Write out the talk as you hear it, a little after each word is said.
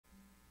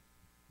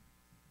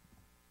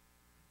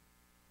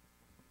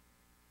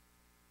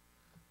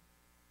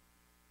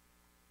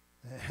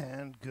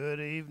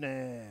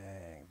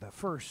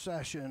first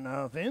session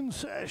of In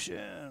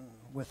Session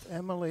with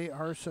Emily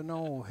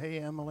Arsenault. Hey,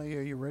 Emily,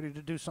 are you ready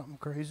to do something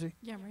crazy?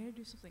 Yeah, I'm ready to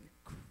do something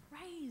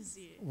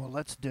crazy. Well,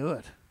 let's do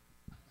it.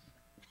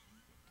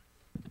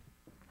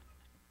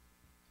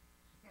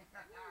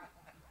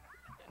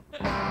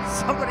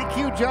 Somebody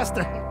cue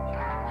Justin.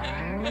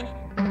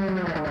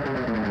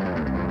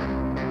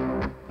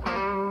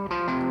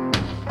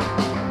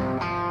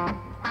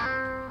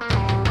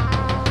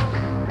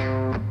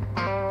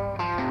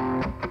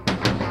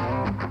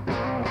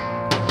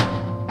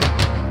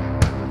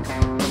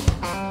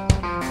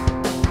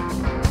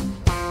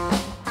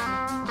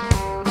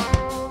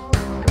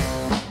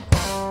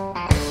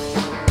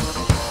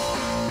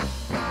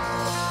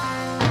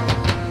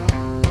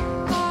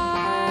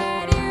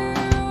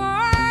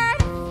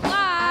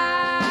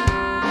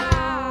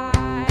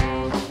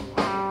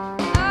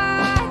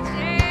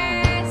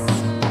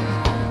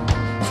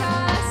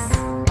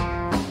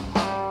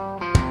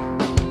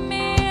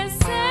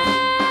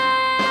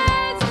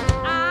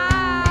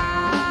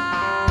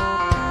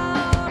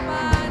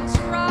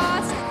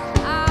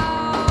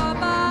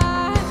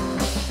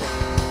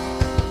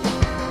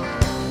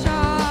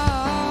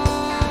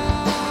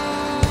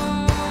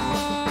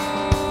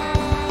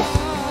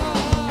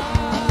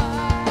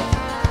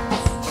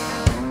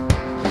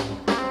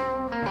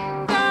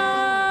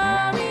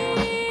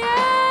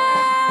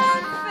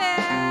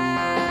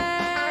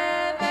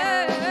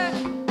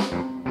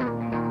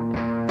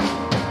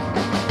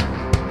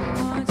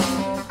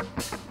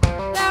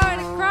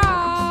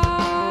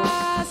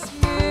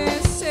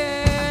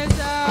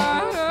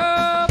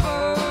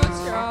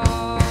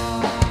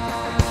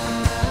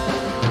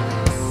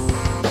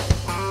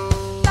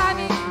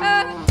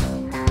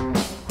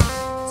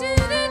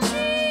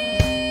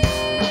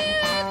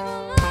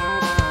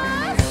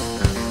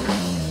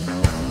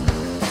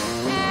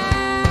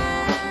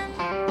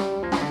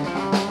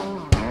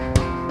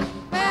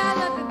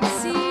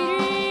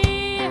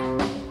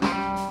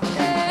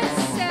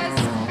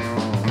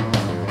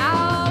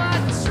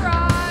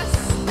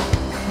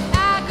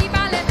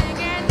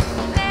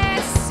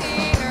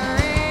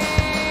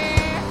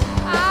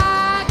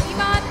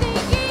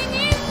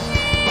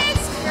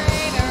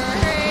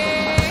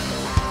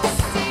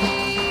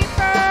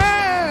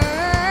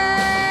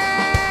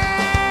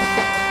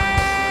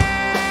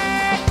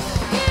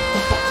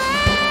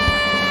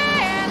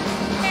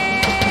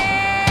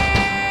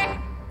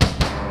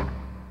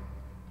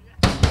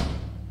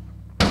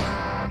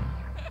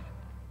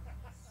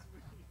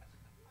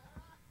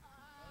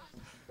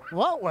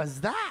 What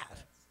was that?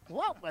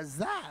 What was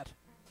that?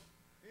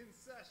 In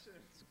session.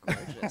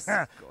 Gorgeous,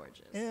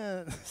 gorgeous.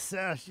 In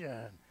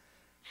session.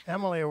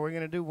 Emily, are we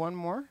going to do one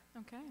more?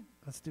 Okay.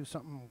 Let's do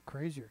something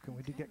crazier. Can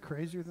we get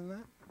crazier than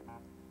that?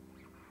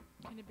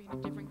 Can it be in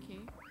a different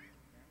key?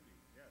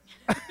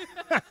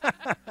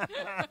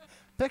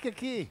 Pick a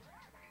key.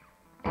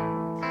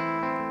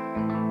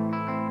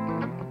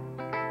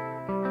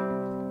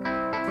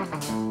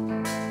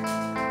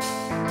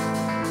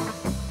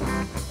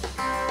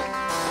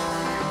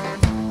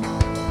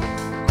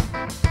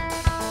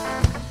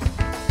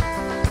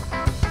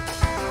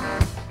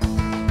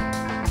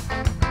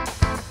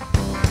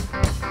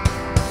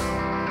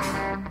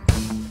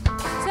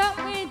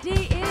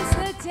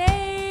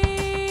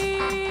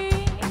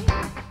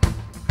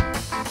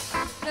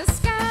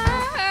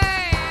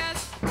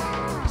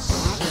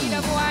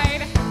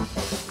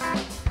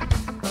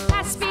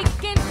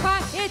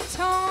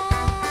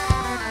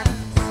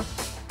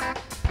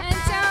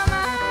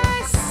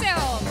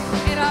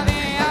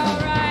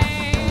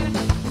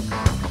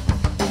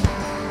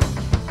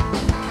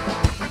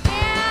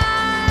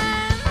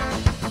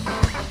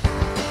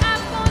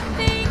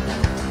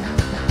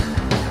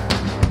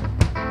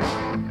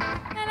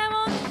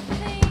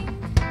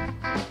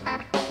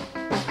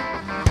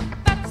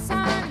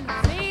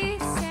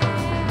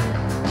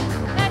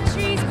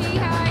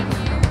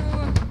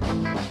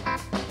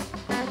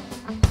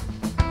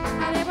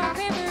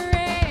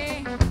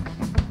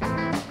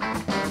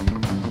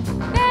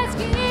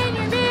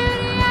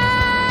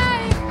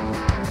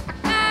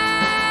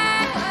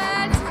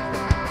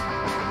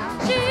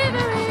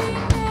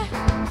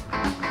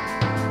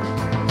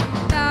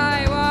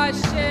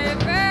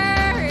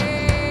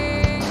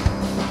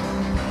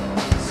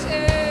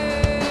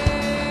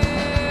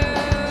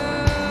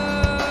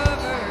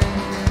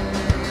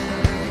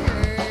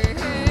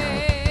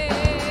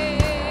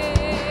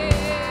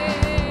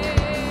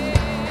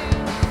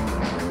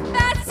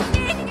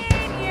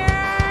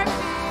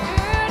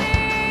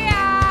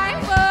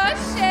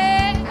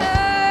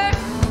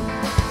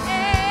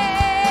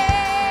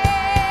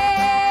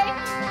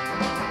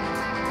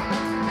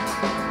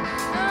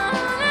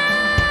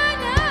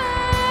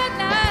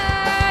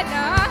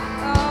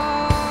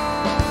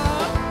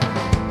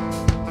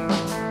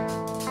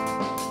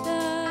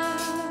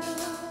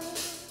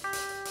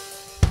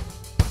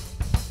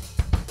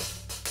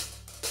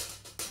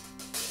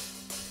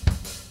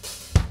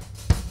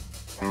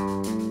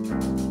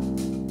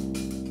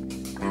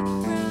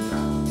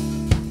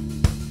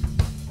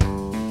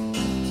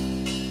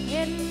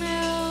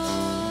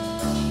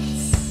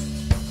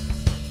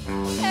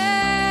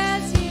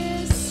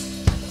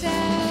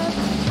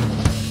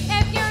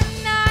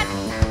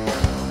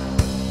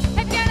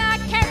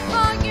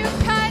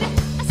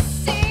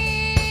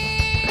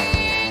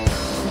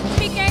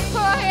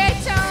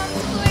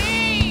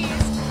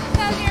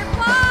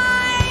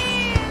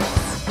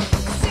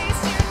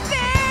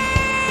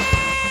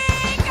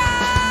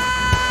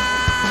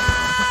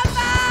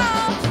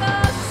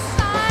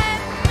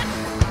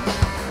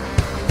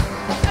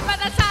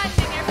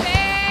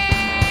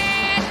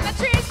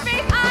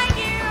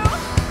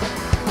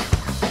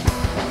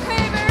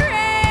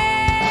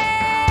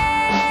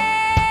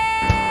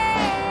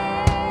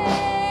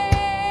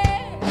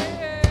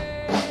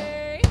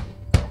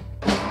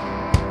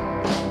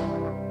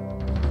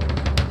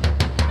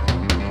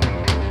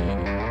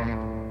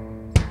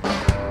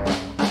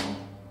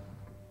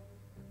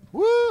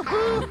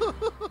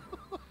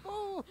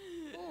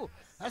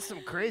 That's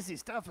some crazy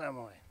stuff,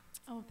 Emily.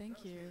 Oh,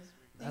 thank you.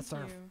 That's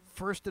Thank our you.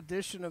 first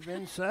edition of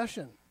In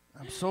Session.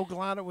 I'm so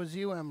glad it was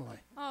you, Emily.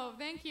 Oh,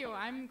 thank you.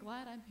 I'm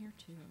glad I'm here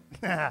too.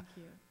 Thank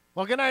you.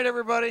 Well, good night,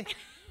 everybody. Oh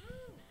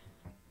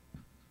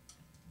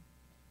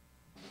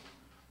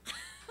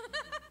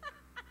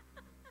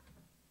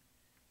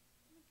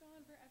my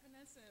God, we're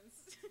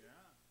Evanescence. Yeah.